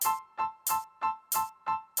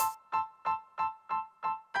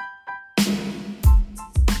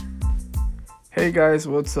Hey guys,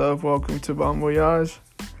 what's up? Welcome to Bon Voyage.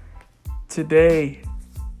 Today,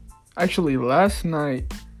 actually last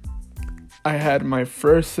night, I had my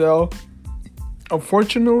first sale.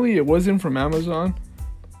 Unfortunately, it wasn't from Amazon,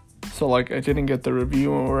 so I didn't get the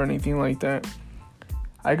review or anything like that.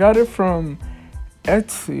 I got it from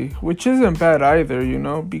Etsy, which isn't bad either,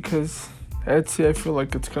 because Etsy, I feel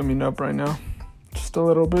like it's coming up right now, just a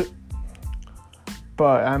little bit.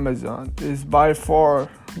 But Amazon is by far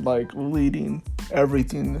leading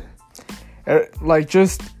everything,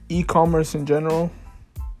 just e-commerce in general.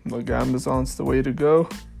 Amazon's the way to go.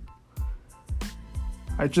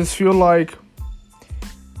 I just feel like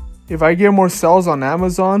if I get more sales on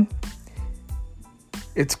Amazon,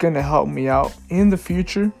 it's gonna help me out in the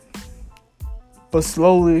future. But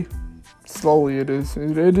slowly it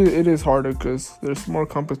is harder because there's more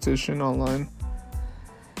competition online.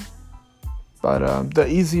 But the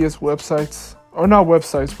easiest websites, or not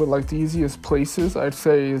websites, but the easiest places I'd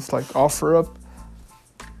say is OfferUp.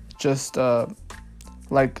 Just local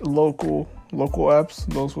apps.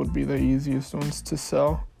 Those would be the easiest ones to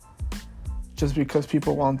sell. Just because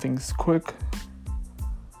people want things quick.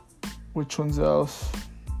 Which ones else?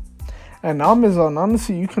 And Amazon,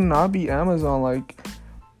 honestly, you cannot beat Amazon.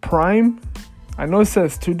 Prime, I know it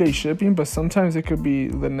says 2-day shipping, but sometimes it could be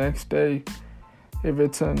the next day if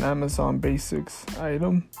it's an Amazon Basics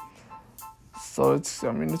item. So it's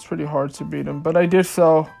pretty hard to beat them. But I did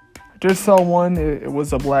sell one. It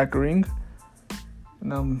was a black ring,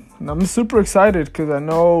 and I'm super excited because I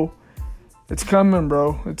know it's coming,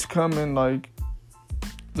 bro. It's coming.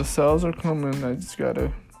 The sales are coming. I just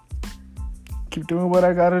gotta keep doing what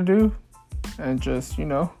I gotta do, and just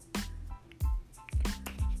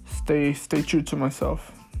stay true to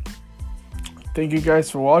myself. Thank you guys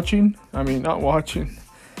for watching. Not watching.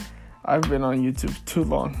 I've been on YouTube too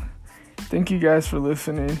long. Thank you guys for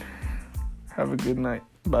listening. Have a good night.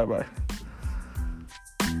 Bye-bye.